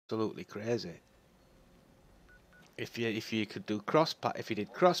absolutely crazy. If you could do if you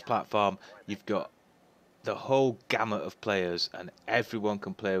did cross platform, you've got the whole gamut of players, and everyone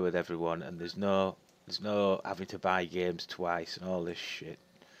can play with everyone, and there's no having to buy games twice and all this shit.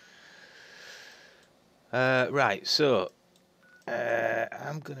 Right, so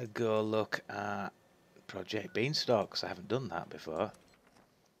I'm gonna go look at Project Beanstalk 'cause I haven't done that before.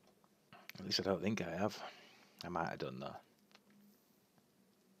 At least I don't think I have. I might have done though.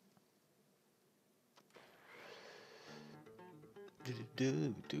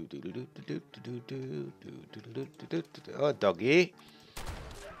 Oh, doggy.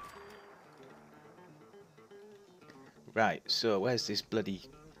 Right, so where's this bloody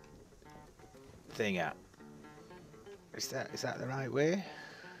thing at? Is that the right way?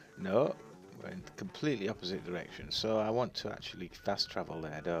 No, we're in the completely opposite direction. So I want to actually fast travel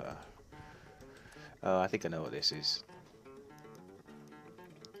there, don't I? Oh, I think I know what this is.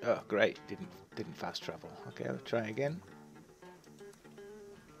 Oh, great! Didn't fast travel. Okay, I'll try again.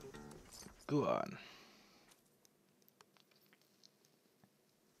 Go on.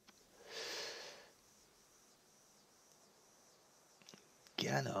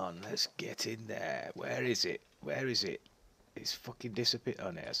 Get on. Let's get in there. Where is it? Where is it? It's fucking disappeared.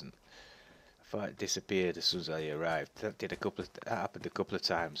 Oh, no, it hasn't. I thought it disappeared as soon as I arrived. That happened a couple of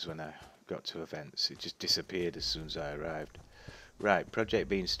times when I got to events. It just disappeared as soon as I arrived. Right, Project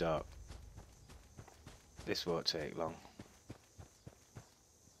Beanstalk. This won't take long.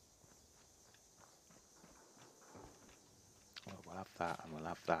 Oh, we'll have that, and we'll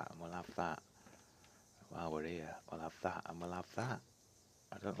have that, and we'll have that. While we're here, we'll have that, and we'll have that.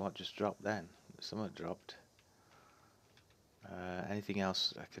 I don't know what just dropped then. Something dropped. Anything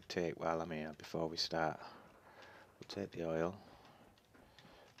else I could take while I'm here before we start? We'll take the oil.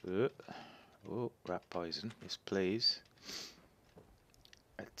 Oh, rat poison. Yes, please.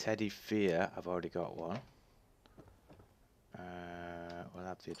 A teddy fear. I've already got one. We'll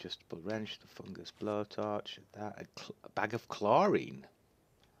have the adjustable wrench, the fungus blowtorch, that. A bag of chlorine.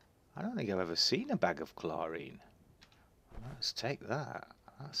 I don't think I've ever seen a bag of chlorine. Let's take that.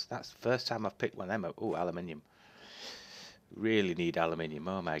 That's the first time I've picked one of them up. Oh, aluminium. Really need aluminium.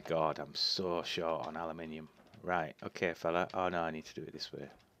 Oh my god, I'm so short on aluminium. Right, okay, fella. Oh no, I need to do it this way.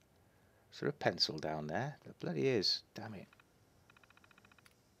 Is there a pencil down there? There bloody is. Damn it.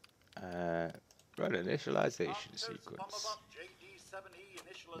 Run initialization sequence.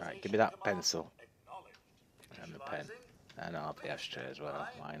 Right, give me that pencil. And the pen. And I'll have the ashtray as well.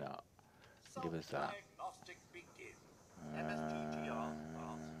 Why not? Give us that.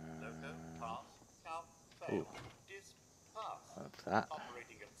 Ooh. Of that.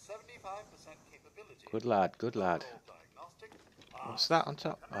 Good lad, good lad. What's that on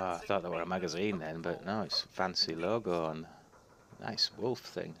top? Oh, I thought that were a magazine then, but no, it's a fancy logo on. Nice wolf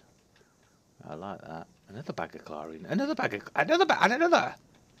thing. I like that. Another bag of chlorine. Another bag of... Another bag... And another!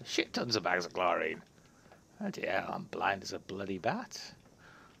 Shit tons of bags of chlorine. Bloody hell, I'm blind as a bloody bat.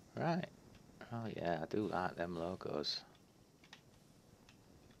 Right. Oh yeah, I do like them logos.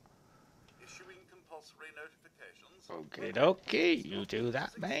 Okay, dokie, you do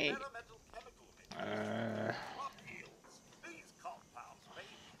that, mate.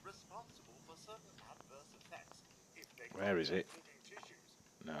 Where is it?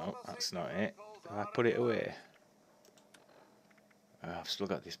 No, that's not it. I put it away. Oh, I've still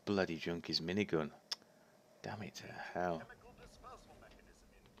got this bloody junkies minigun. Damn it to hell.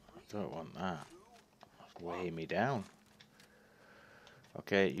 I don't want that. It's weighing me down.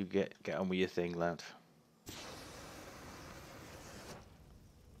 Okay, you get on with your thing, lad.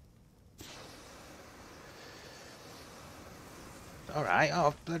 Alright,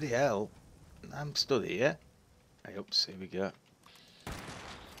 oh bloody hell. I'm stood here. Oops, here we go.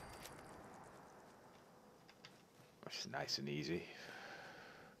 It's nice and easy.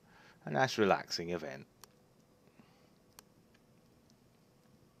 A nice relaxing event.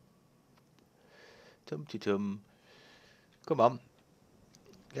 Tum-ti-tum. Come on.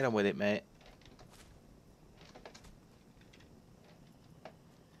 Get on with it, mate.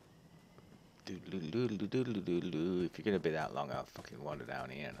 If you're going to be that long, I'll fucking wander down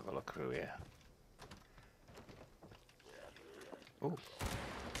here and have a look through here. Oh.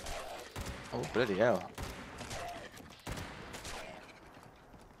 Oh, bloody hell.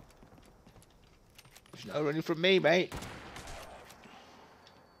 There's no running from me, mate.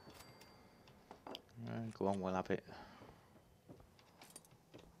 Go on, we'll have it.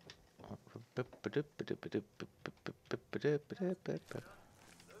 I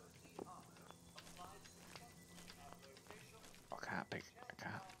can't pick. I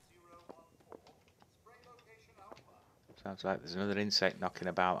can't. So Sounds like there's another insect knocking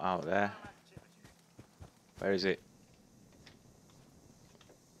about out there. Where is it?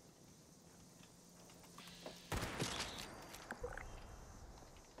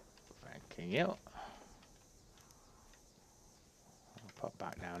 Thanking you. I'll pop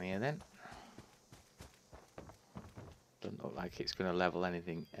back down here then. Doesn't look like it's going to level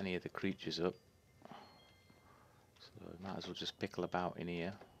any of the creatures up. So might as well just pickle about in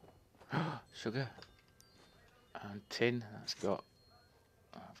here. Sugar and tin. I've got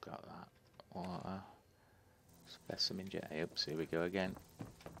that. Water. Specimen jet. Oops, here we go again.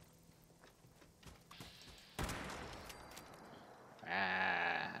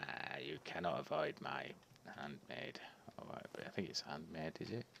 Ah, you cannot avoid my handmade. Alright, but I think it's handmade,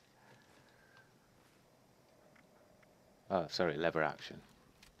 is it? Oh, sorry, lever action.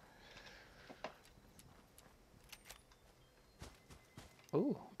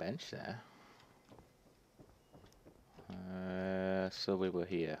 Ooh, bench there. So we were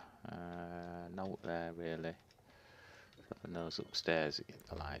here. Note there, really. Got the nose upstairs to get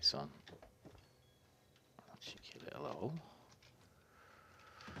the lights on. Cheeky little hole.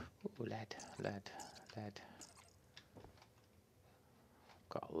 Ooh, lead.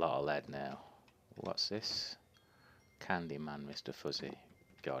 Got a lot of lead now. What's this? Candyman, Mr. Fuzzy.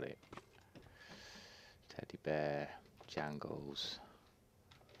 Got it. Teddy bear. Jangles.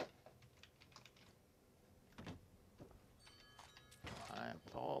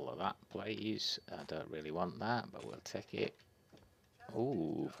 All of that, please. I don't really want that, but we'll take it.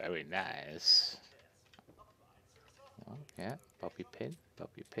 Ooh, very nice. Oh, yeah, bobby pin.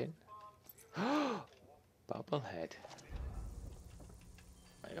 Bobblehead.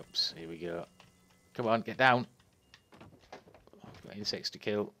 Oops, here we go. Come on, get down. I've got insects to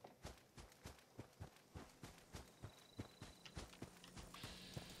kill.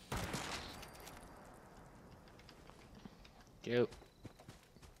 Go.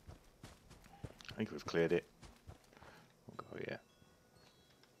 I think we've cleared it. We'll go here.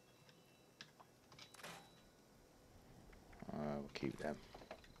 We'll keep them.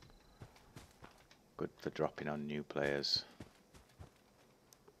 Good for dropping on new players.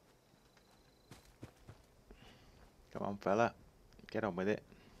 Come on, fella. Get on with it.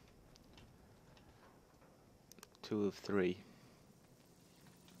 2 of 3.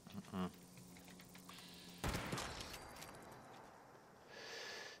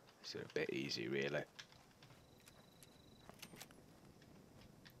 It's a bit easy, really.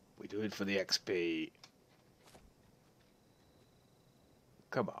 We do it for the XP.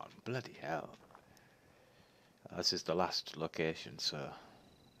 Come on, bloody hell. This is the last location, so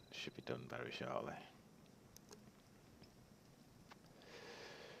it should be done very shortly.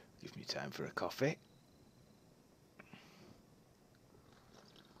 Gives me time for a coffee.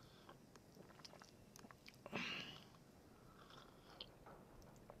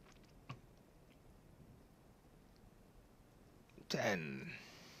 Ten.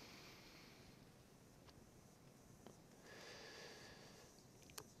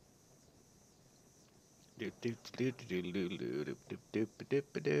 Test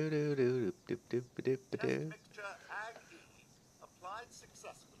mixture Ag E applied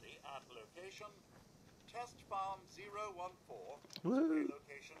successfully at location Test Farm 014, Woohoo!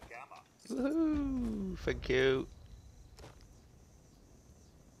 location Gamma. Woohoo! Thank you.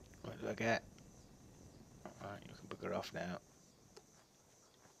 What do I get? Alright, you can bugger off now.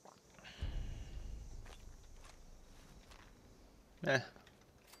 Better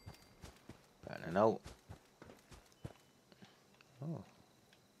than no. Oh.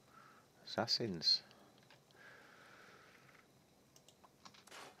 Assassins.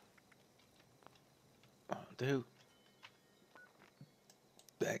 That'll do.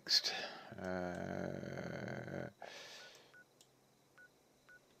 Next.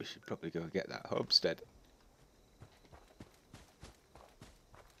 We should probably go and get that homestead.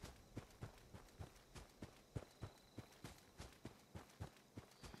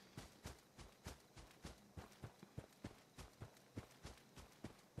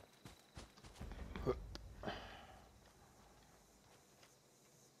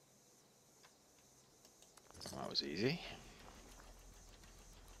 That was easy.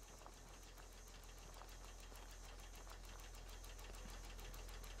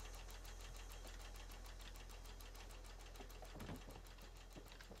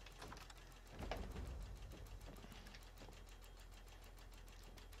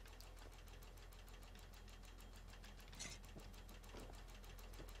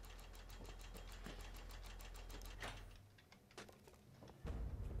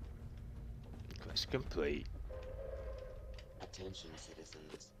 Quest complete. Attention,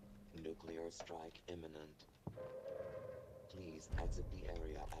 citizens. Nuclear strike imminent. Please exit the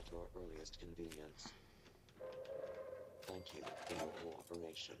area at your earliest convenience. Thank you for your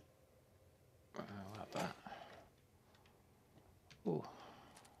cooperation. Like that. Ooh.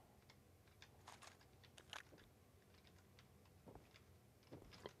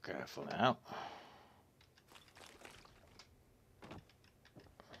 Careful now.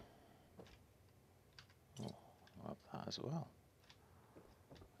 Oh, like that as well.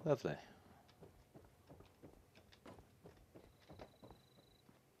 Lovely.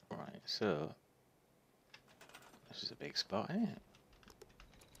 Right, so this is a big spot, isn't it?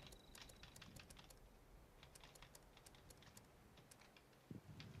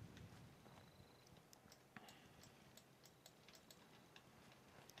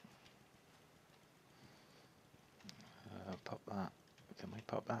 Pop that. Can we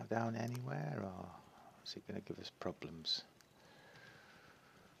pop that down anywhere, or is it going to give us problems?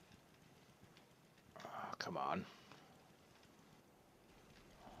 Oh, come on.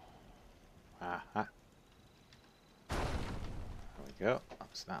 Aha. There we go.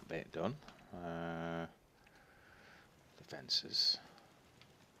 That's that bit done. Defences.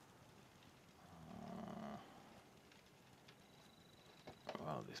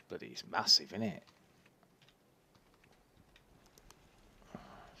 Well, this bloody is massive, isn't it? So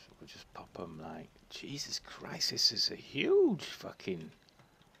we'll just pop them like... Jesus Christ, this is a huge fucking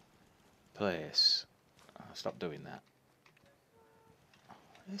place. Oh, stop doing that.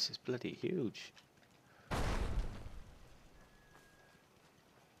 This is bloody huge.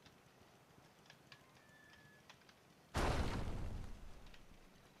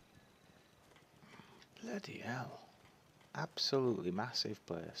 Bloody hell. Absolutely massive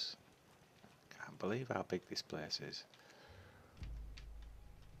place. Can't believe how big this place is.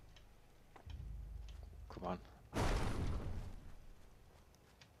 Come on.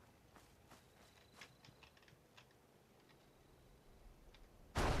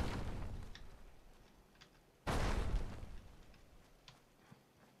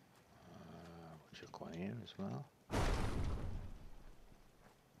 We'll chuck one here as well.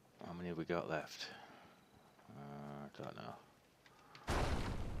 How many have we got left? I don't know.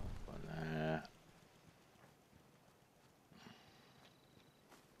 One there.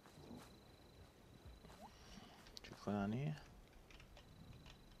 Chuck one on here.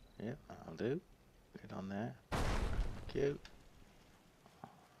 Yep, that'll do. Get on there. Thank you.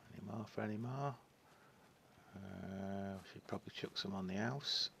 Any more for any more? We should probably chuck some on the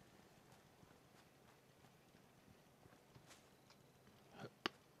house.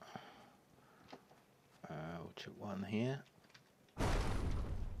 We'll chuck one here. One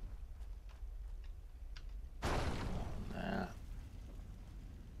there.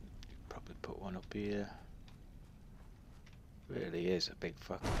 Probably put one up here. Really is a big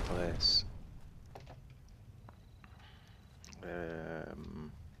fucking place. Where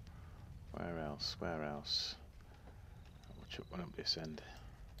else? Where else? We'll chuck one up this end.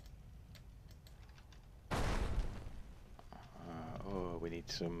 Oh, we need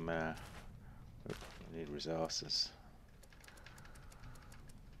some. We need resources.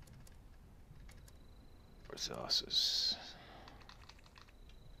 Resources.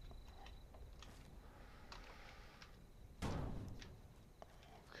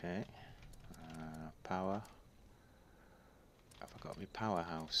 Okay. Power. Have I got my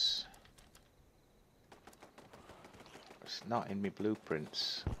powerhouse? It's not in my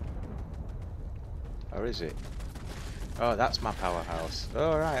blueprints. Or is it? Oh, that's my powerhouse.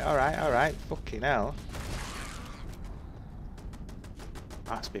 Alright, alright, alright. Fucking hell.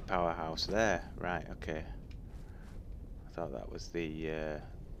 That's my powerhouse there. Right, okay. I thought that was the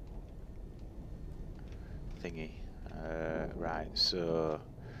thingy. Right, so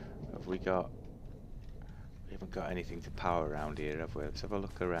have we got... We haven't got anything to power around here, have we? Let's have a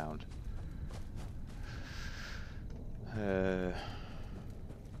look around.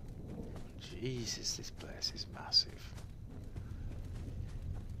 Jesus, this place is massive.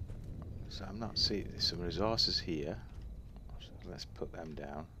 So I'm not seeing... There's some resources here. So let's put them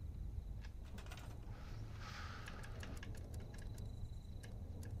down.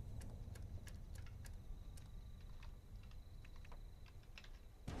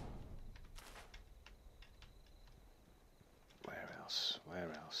 Where else?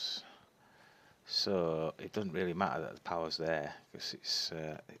 Where else? So it doesn't really matter that the power's there because it's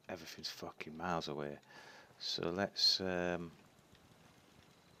everything's fucking miles away. So let's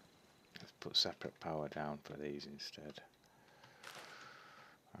put separate power down for these instead.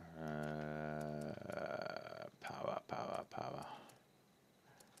 Power.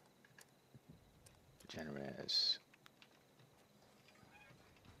 Generators.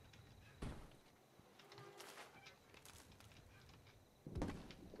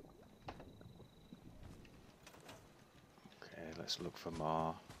 let's look for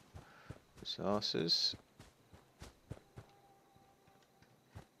more resources.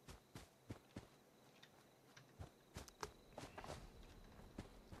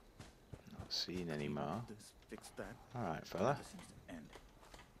 Not seeing any more. This, fix that. Alright, fella. Medicine's end.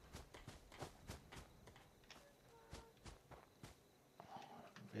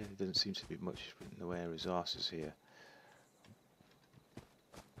 Really doesn't seem to be much in the way of resources here.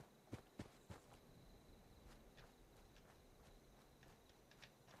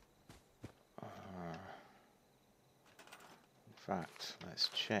 In fact, let's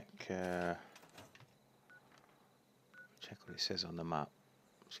check what it says on the map.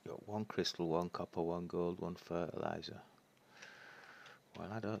 It's got 1 crystal, 1 copper, 1 gold, 1 fertilizer. Well,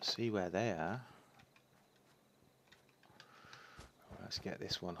 I don't see where they are. Let's get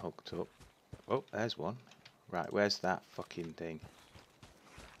this one hooked up. Oh, there's one. Right, where's that fucking thing?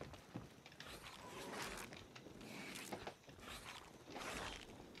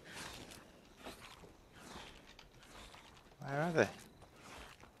 Where are they?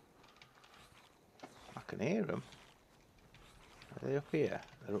 I can hear them. Are they up here?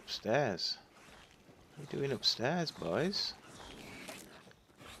 They're upstairs. What are you doing upstairs, boys?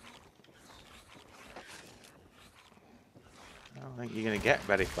 I don't think you're going to get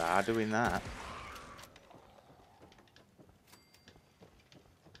very far doing that.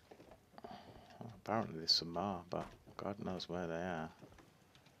 Well, apparently there's some more, but God knows where they are.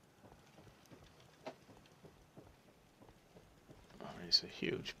 I mean, it's a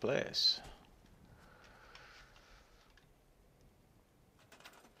huge place.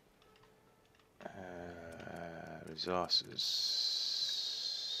 Resources.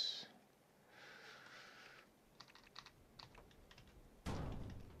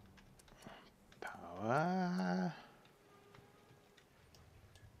 Power.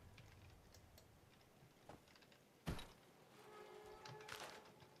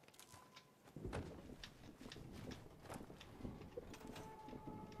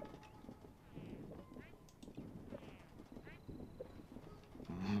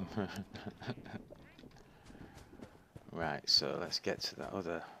 Right, so let's get to that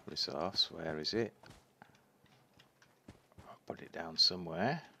other resource. Where is it? I'll put it down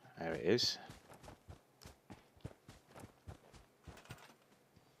somewhere. There it is.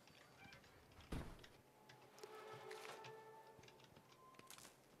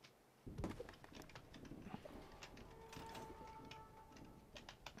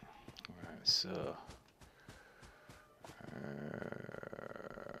 Right, so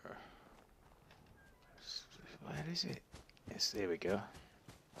where is it? Yes, there we go.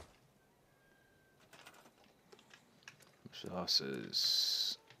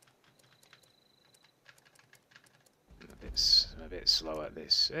 Resources. I'm a bit slow at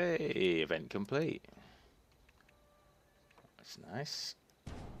this. Hey, event complete. That's nice.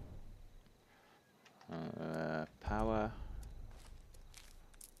 Power.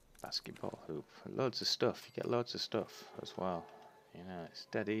 Basketball hoop. Loads of stuff. You get loads of stuff as well. You know, it's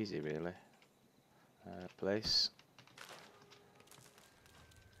dead easy, really. Place.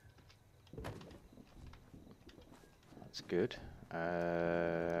 That's good.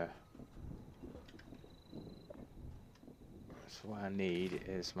 So what I need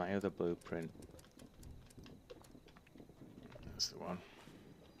is my other blueprint. That's the one.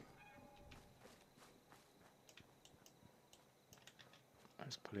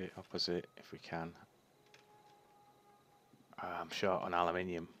 Let's put it opposite if we can. I'm short on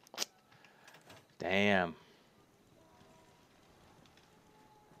aluminium. Damn.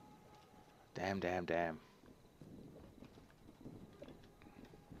 Damn.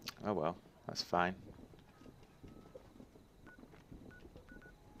 Oh well, that's fine.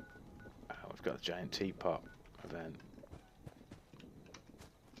 We've got a giant teapot event.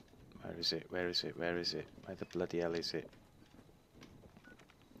 Where is it? Where the bloody hell is it?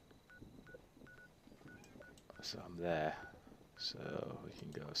 So I'm there. So we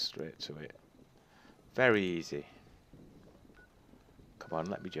can go straight to it. Very easy. Come on,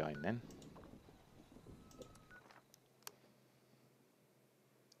 let me join then.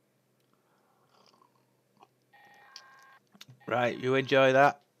 Right, you enjoy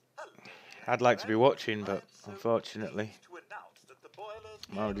that? I'd like to be watching, but unfortunately,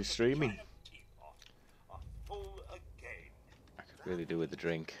 I'm already streaming. I could really do with a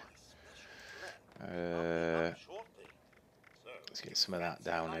drink. Let's get some of that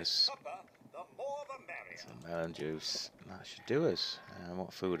down as some melon juice. That should do us.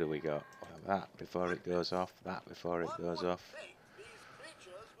 What food have we got? That before it goes off. That before it goes off.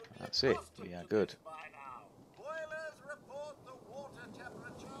 That's it. We are good.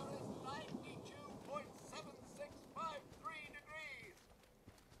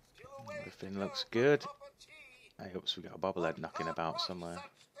 Everything looks good. Hey, oops, we got a bobblehead knocking about somewhere.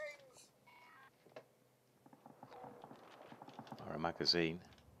 Or a magazine.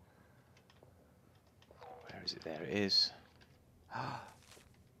 Where is it? There it is.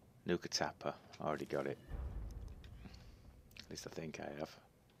 Nuka Tapper. Already got it. At least I think I have.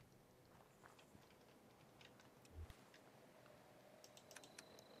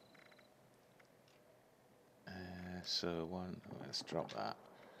 So let's drop that.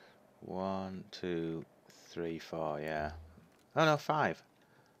 1, 2, 3, 4, yeah. Oh no, 5.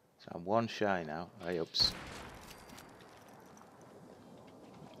 So I'm 1 shy now. Hey, oops.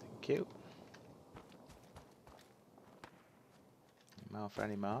 Thank you. Any more for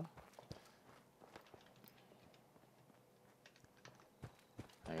any more?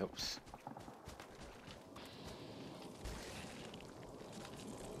 Hey, oops.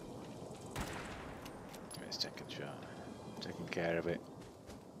 Let's take a shot. Taking care of it.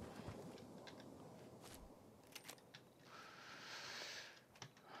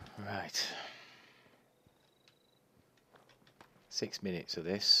 Right. 6 minutes of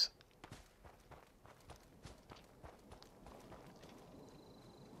this.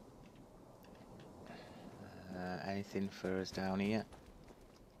 Anything for us down here?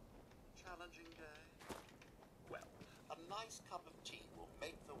 Challenging day. Well, a nice cup of tea will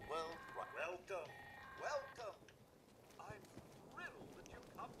make the world bright. Welcome, welcome. I'm thrilled that you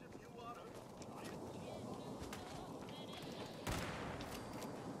come to view our own giant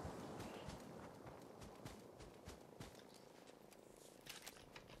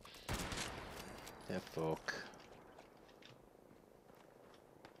The fuck.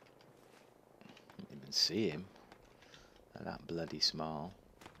 Didn't even see him. They're that bloody small.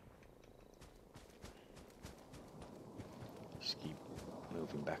 Just keep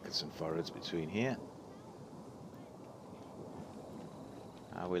moving backwards and forwards between here.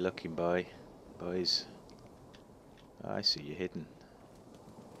 How are we looking, boys? Oh, I see you hidden.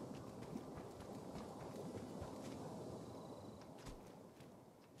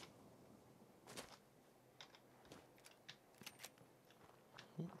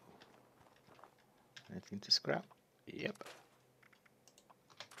 Anything to scrap? Yep.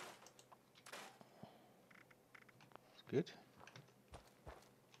 That's good.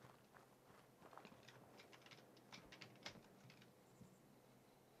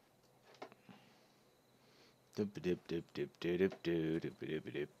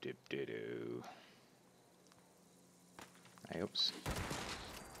 Hey, oops.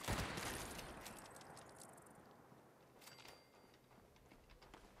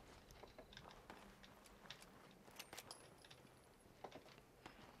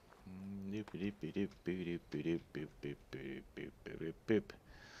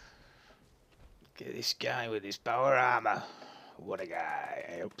 Get this guy with his power armor. What a guy.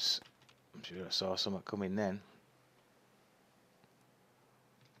 Hey, oops. I'm sure I saw something coming then.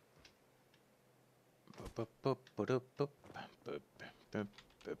 I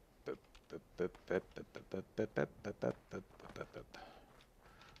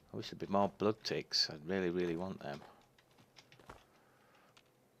wish there'd be more blood ticks. I really want them.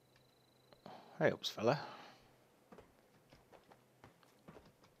 Hey, ups, fella.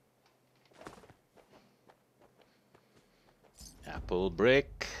 Apple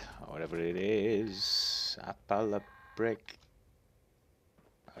brick, or whatever it is. Apple brick.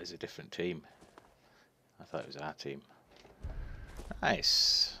 Oh, it's a different team. I thought it was our team.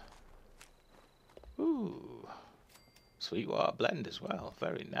 Nice. Ooh. Sweetwater blend as well.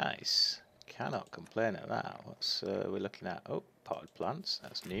 Very nice. Cannot complain at that. What's we're looking at? Oh, potted plants.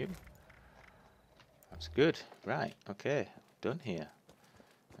 That's new. That's good. Right. Okay. Done here.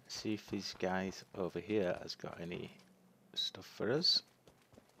 Let's see if these guys over here has got any stuff for us.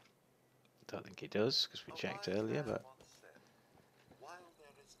 Don't think he does because we checked earlier, but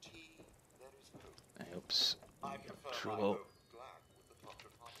oops, trouble.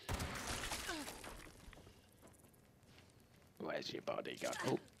 Where's your bodyguard?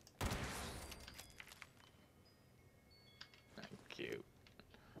 Oh, thank you.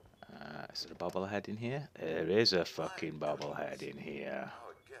 Is there a bobblehead in here? There is a fucking bobblehead in here.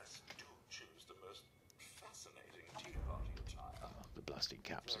 Oh, the blasting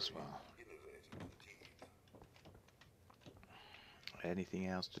caps as well. Anything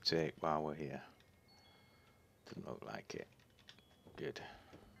else to take while we're here? Doesn't look like it. Good.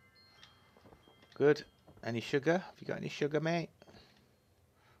 Good. Any sugar? Have you got any sugar, mate?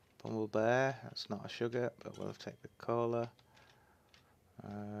 Pummel Bear. That's not a sugar, but we'll take the cola.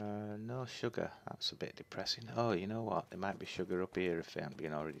 No sugar. That's a bit depressing. Oh, you know what? There might be sugar up here if they haven't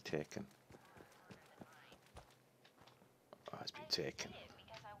been already taken. Oh, it's been taken.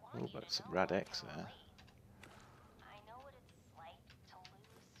 Oh, but some rad X there. I know what it's like to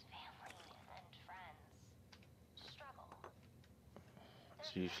lose family and friends. Struggle.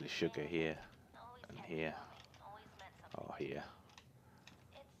 There's usually sugar here Always and kept me here. going, always meant something. Oh, here.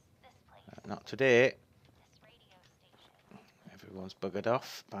 It's this place, Not today. this radio station. Everyone's buggered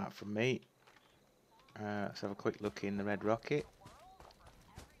off, apart from me. Let's have a quick look in the Red Rocket.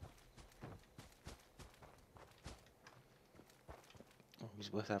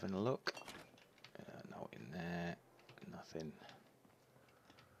 Always worth having a look. No in there. Nothing.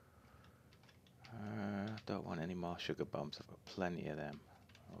 Don't want any more sugar bombs. I've got plenty of them.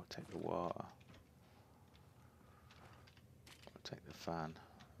 I'll take the water. I'll take the fan.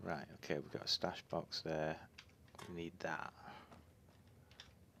 Right, okay, we've got a stash box there. We need that.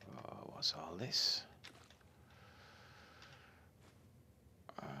 Oh, what's all this?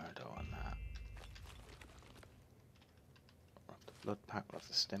 I don't want that. We'll have the blood pack, we'll have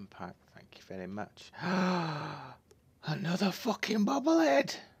the stim pack. Thank you very much. Another fucking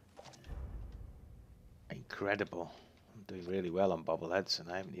bobblehead! Incredible. I'm doing really well on bobbleheads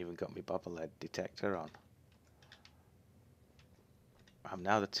and I haven't even got my bobblehead detector on. I'm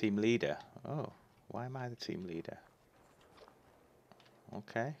now the team leader. Oh, why am I the team leader?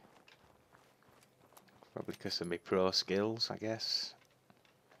 Okay. Probably because of my pro skills, I guess.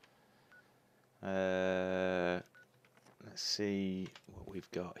 Let's see what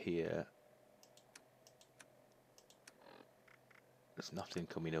we've got here. There's nothing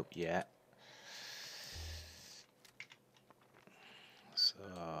coming up yet. So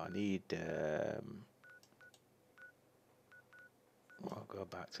I need... we'll go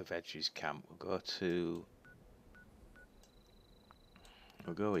back to Veggie's camp. We'll go to...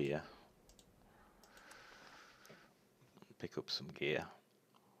 We'll go here. Pick up some gear.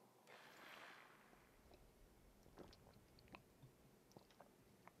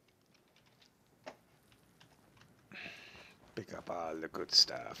 Pick up all the good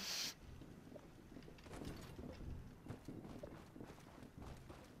stuff.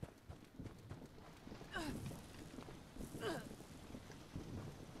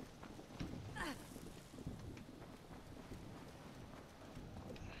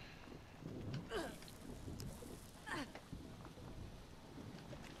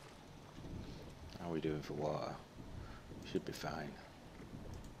 How are we doing for water? Should be fine.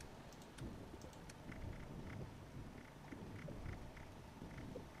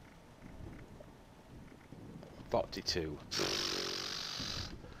 42.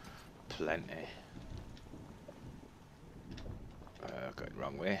 Plenty. Going the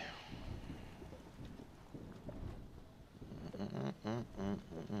wrong way.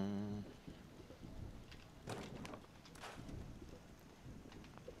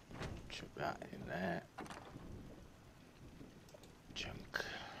 Chuck that in there. Junk.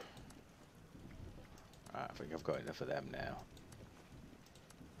 Right, I think I've got enough of them now.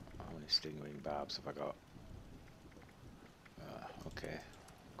 How many stinging barbs have I got? Okay,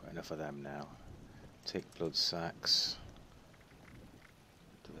 got enough of them now. Take blood sacks.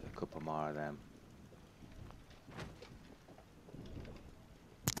 Do a couple more of them.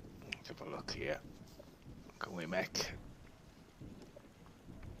 Let's have a look here. What can we make?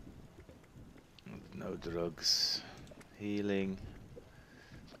 No drugs. Healing.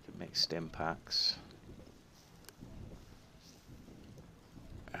 We can make stim packs.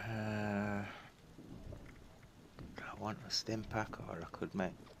 I want a stim pack, or I could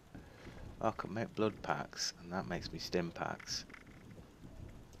make... Oh, I could make blood packs, and that makes me stim packs.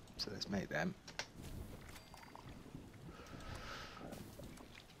 So let's make them.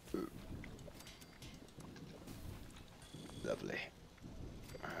 Lovely.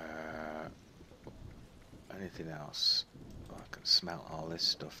 Anything else? Oh, I can smelt all this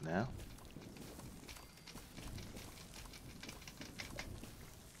stuff now.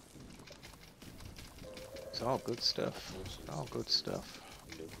 It's all good stuff. All good stuff.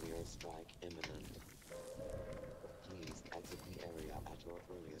 Nuclear strike imminent. Please exit the area at your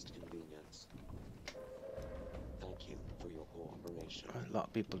earliest convenience. Thank you for your cooperation. A lot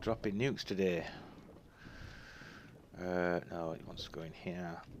of people dropping nukes today. No, he wants to go in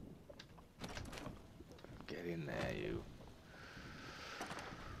here. Get in there, you.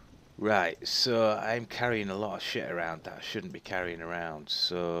 Right, so I'm carrying a lot of shit around that I shouldn't be carrying around,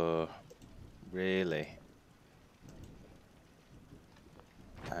 so really.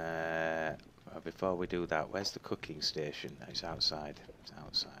 Before we do that, where's the cooking station? It's outside. It's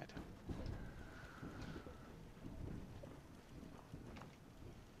outside.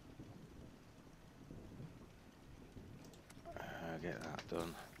 Get that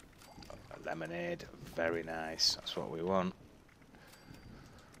done. Lemonade, very nice. That's what we want.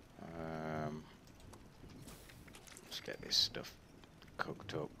 get this stuff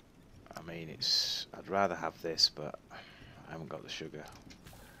cooked up. I mean, I'd rather have this, but I haven't got the sugar.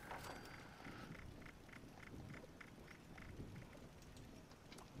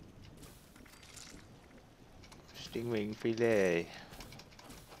 Stingwing filet.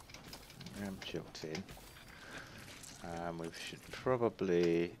 I'm chucked in. We should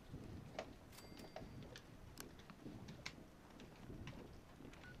probably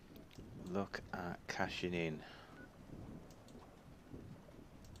look at cashing in.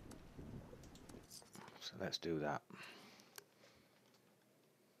 So let's do that.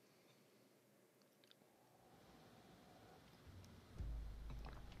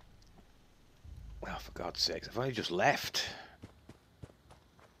 Oh, for God's sakes, I've only just left.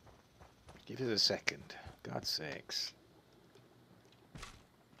 Give us a second. God's sakes.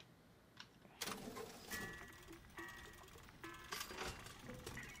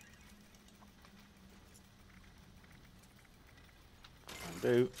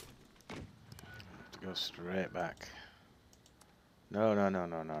 Undo. To go straight back. No, no, no,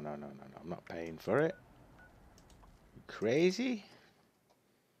 no, no, no, no, no, no. I'm not paying for it. You crazy?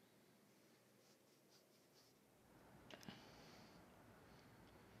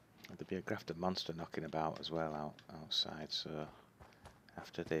 There'll be a grafted monster knocking about as well outside, so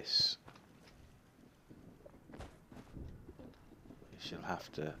after this you shall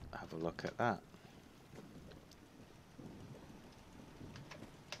have to have a look at that.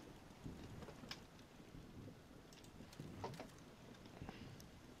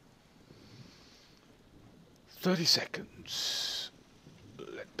 "30 seconds.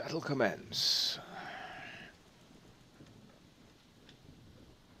 Let battle commence."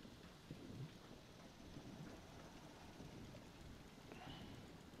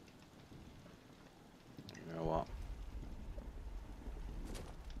 You know what?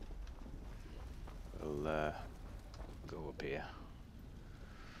 We'll go up here.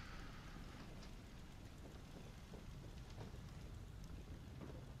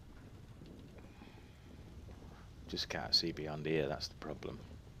 Just can't see beyond here, that's the problem.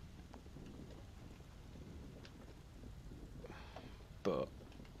 But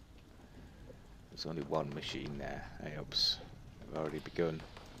there's only one machine there. Hey, oops. I've already begun.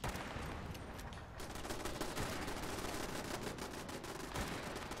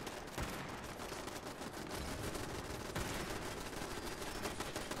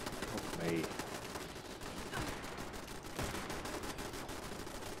 Fuck me.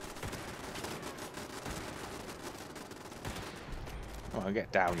 Come on,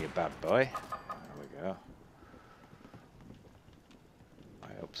 get down, you bad boy. There we go.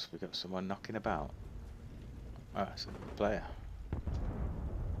 Oops, we got someone knocking about. Oh, it's another player.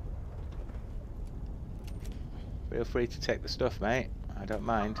 Feel free to take the stuff, mate. I don't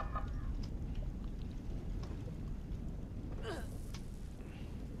mind.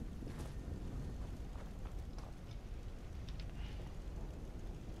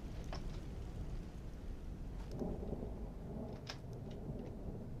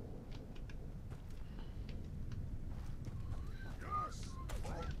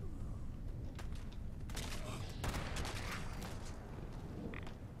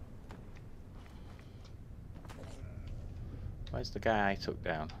 Where's the guy I took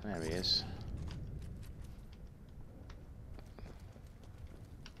down? There he is.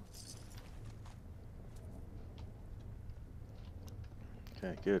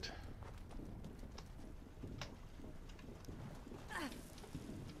 Okay, good.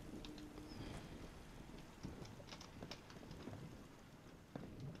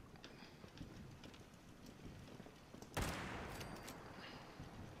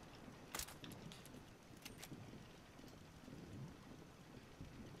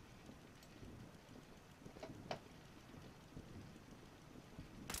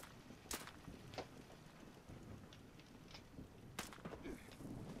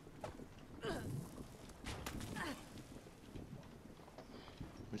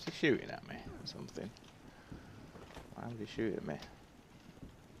 Was he shooting at me or something? Why would he shoot at me?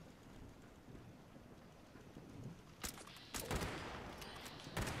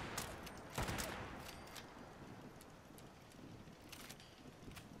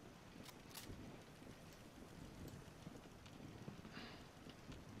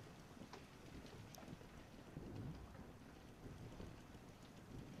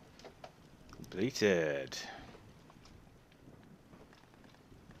 Completed.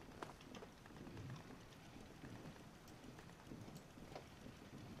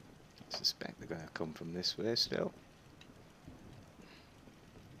 I suspect they're going to come from this way still.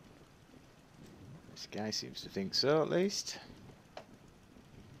 This guy seems to think so, at least.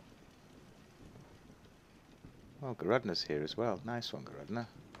 Oh, Oh, Garodna's here as well. Nice one, Garodna.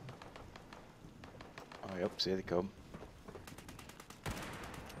 Oh, yep, here they come.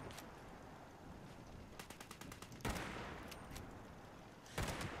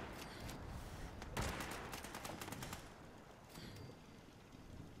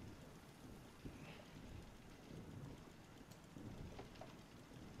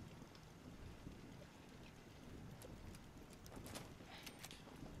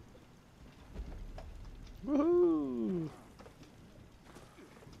 Woohoo!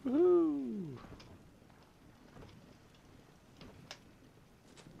 Woohoo!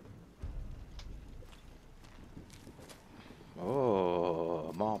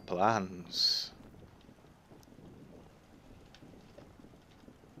 Oh, more plans.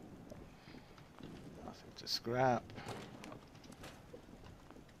 Nothing to scrap.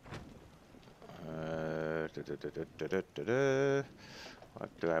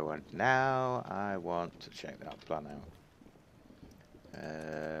 What do I want now? I want to check that plan out.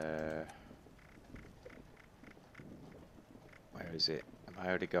 Where is it? Have I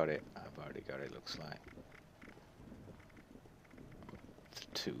already got it? I've already got it, looks like.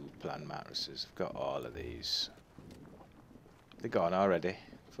 2 plan mattresses. I've got all of these. They're gone already.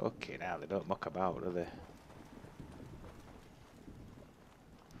 Fucking hell, they don't muck about, do they?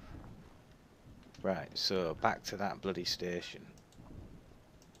 Right, so back to that bloody station.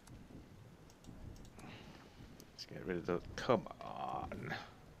 Let's get rid of those. Come on.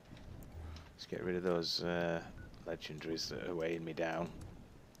 Let's get rid of those legendaries that are weighing me down.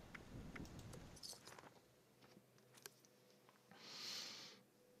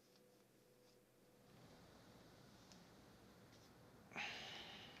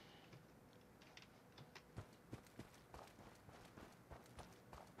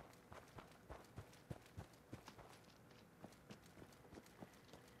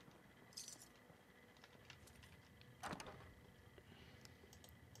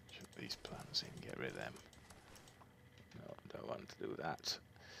 These plants in, get rid of them. No, don't want to do that.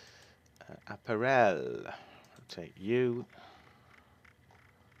 Apparel. I'll take you.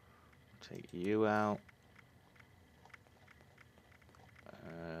 Take you out.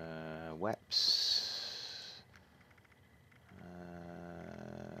 Weps.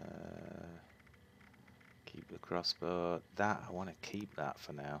 Keep the crossbow. That, I want to keep that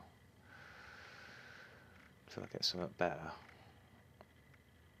for now. Until I get something better.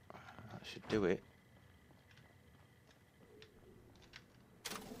 That should do it.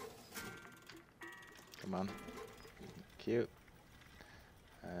 Come on. Cute.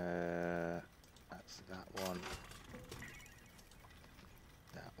 That's that one.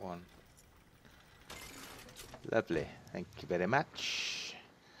 That one. Lovely. Thank you very much.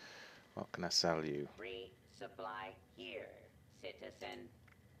 What can I sell you? Free supply here, citizen.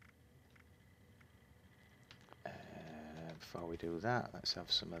 Before we do that, let's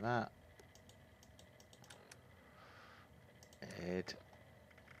have some of that. Ed.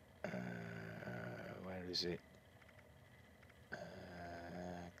 Where is it?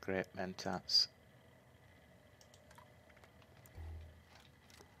 Great mentats.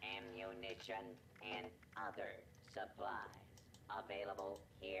 Ammunition and other supplies available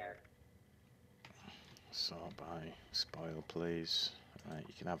here. Sort by spoil, please. Right,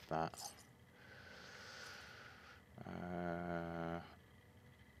 you can have that.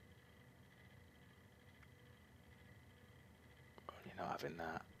 You're not having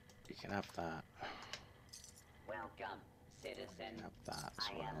that. You can have that. Welcome, citizen. You can have that as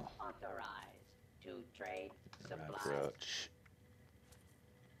I am well. authorized to trade Red supplies. brooch.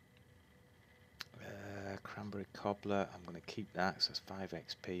 Cranberry cobbler. I'm going to keep that because that's 5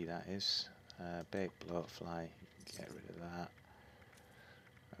 XP. That is. Baked bloatfly. You can get rid of that.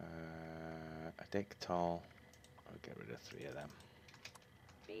 A dictol. I'll get rid of 3 of them.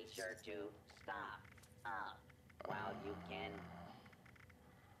 Be sure to stock up while you can.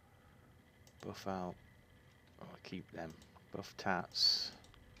 Buff out. I'll keep them. Buff tats.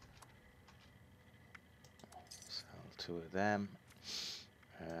 Sell 2 of them.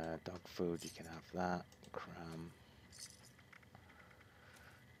 Dog food, you can have that. Cram.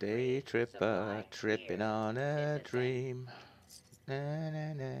 Day tripper, tripping on a dream. Na,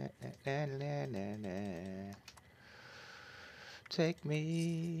 na, na, na, na, na, na. Take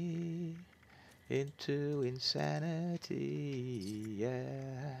me into insanity,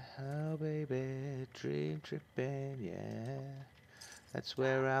 yeah. Oh baby, dream tripping, yeah. That's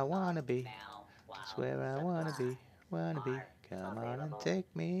where I wanna be. Now, That's while where I wanna be. Wanna be. are Come on and available.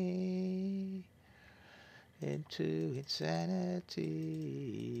 take me into insanity,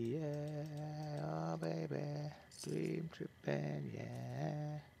 yeah. Oh baby, dream tripping,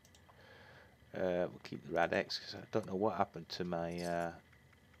 yeah. we'll keep the Rad-X because I don't know what happened to my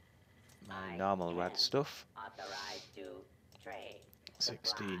my normal Rad stuff. Authorized to trade.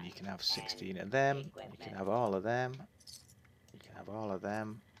 16, you can have 16 of them. You can have all of them. You can have all of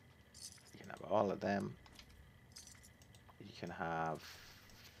them. You can have all of them. You can have,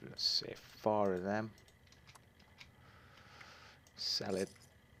 let's say, 4 of them. Sell it.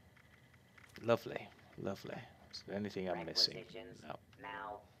 Lovely, lovely. Is there anything I'm missing? Requisitions No.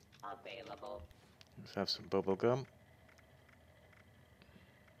 now available. Let's have some bubble gum.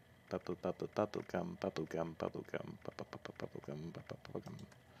 Bubble, bubble, bubble gum, bubble gum, bubble gum, bubble, bubble, bubble gum, bubble, bubble gum.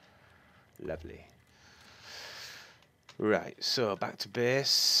 Lovely. Right, so back to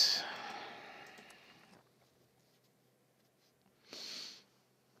base.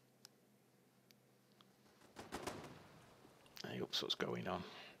 I hope what's going on.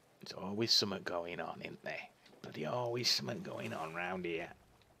 There's always something going on, isn't there? Bloody always something going on round here.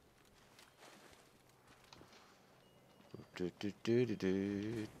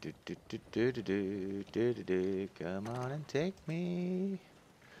 Come on and take me.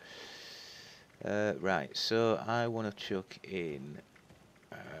 Right, so I want to chuck in.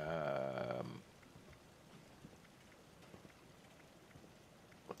 I'll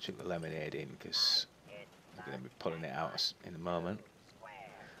chuck the lemonade in because I'm going to be pulling it out in a moment.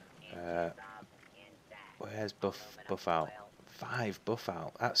 Where's buff out? 5 buff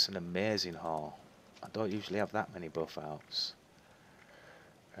out. That's an amazing haul. I don't usually have that many buff outs.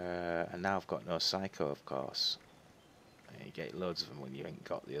 And now I've got no psycho, of course. And you get loads of them when you ain't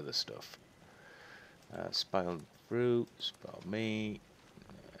got the other stuff. Spoiled fruit, spoiled meat,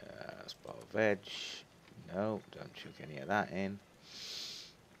 spoiled veg. No, don't chuck any of that in.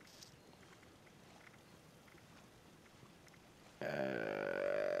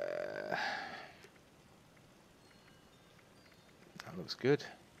 That looks good.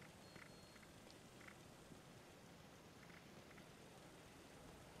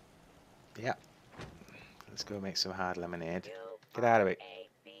 Yeah. Let's go make some hard lemonade. Get out of it. A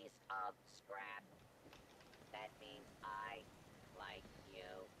piece of scrap. That means I like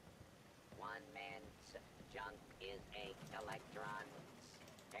you. One man's junk is a electron's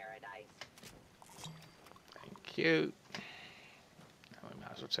paradise. Thank you. Oh, we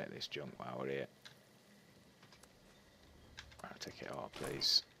might as well take this junk while we're here. I'll take it all,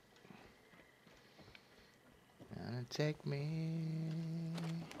 please. And take me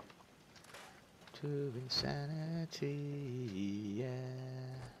to insanity, yeah,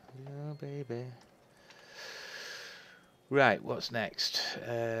 hello, baby. Right, what's next?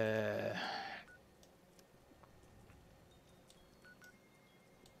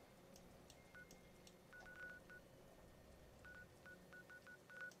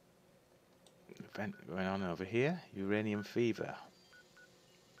 Event going on over here. Uranium fever.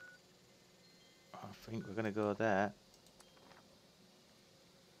 I think we're going to go there.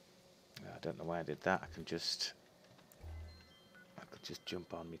 I don't know why I did that. I could just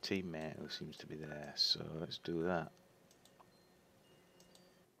jump on my teammate who seems to be there. So let's do that.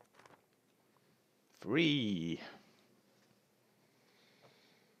 3.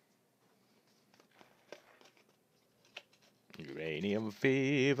 Uranium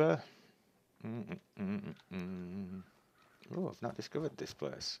fever. Oh, I've not discovered this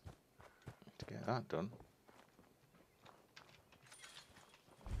place. To get that done.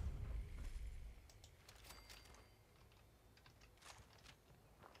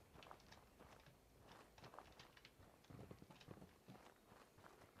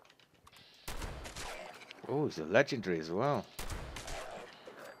 Oh, it's a legendary as well.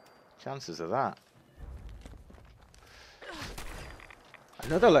 Chances of that.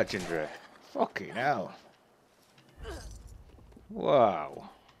 Another legendary. Fucking hell.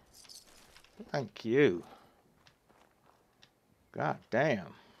 Wow. Thank you. God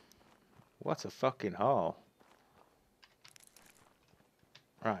damn. What a fucking haul.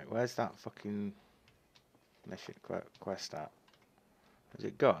 Right, where's that fucking mission quest at? Is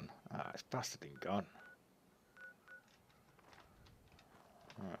it gone? Ah, it's bastarding gone.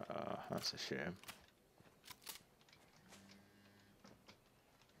 That's a shame.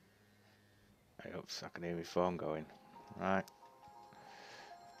 Oops, I can hear my phone going. Right.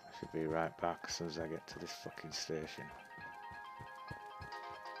 I should be right back as soon as I get to this fucking station.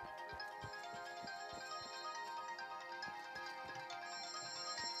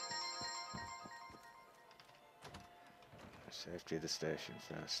 Safety of the station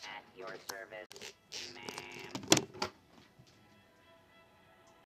first. At your service.